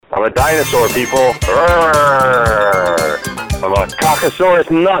I'm a dinosaur, people. I'm a Cockosaurus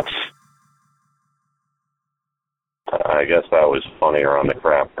nuts. I guess that was funnier on the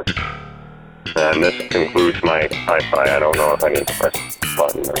crapper. And this concludes my hi-fi. I don't know if I need to press a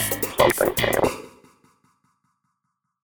button or something. Hang on.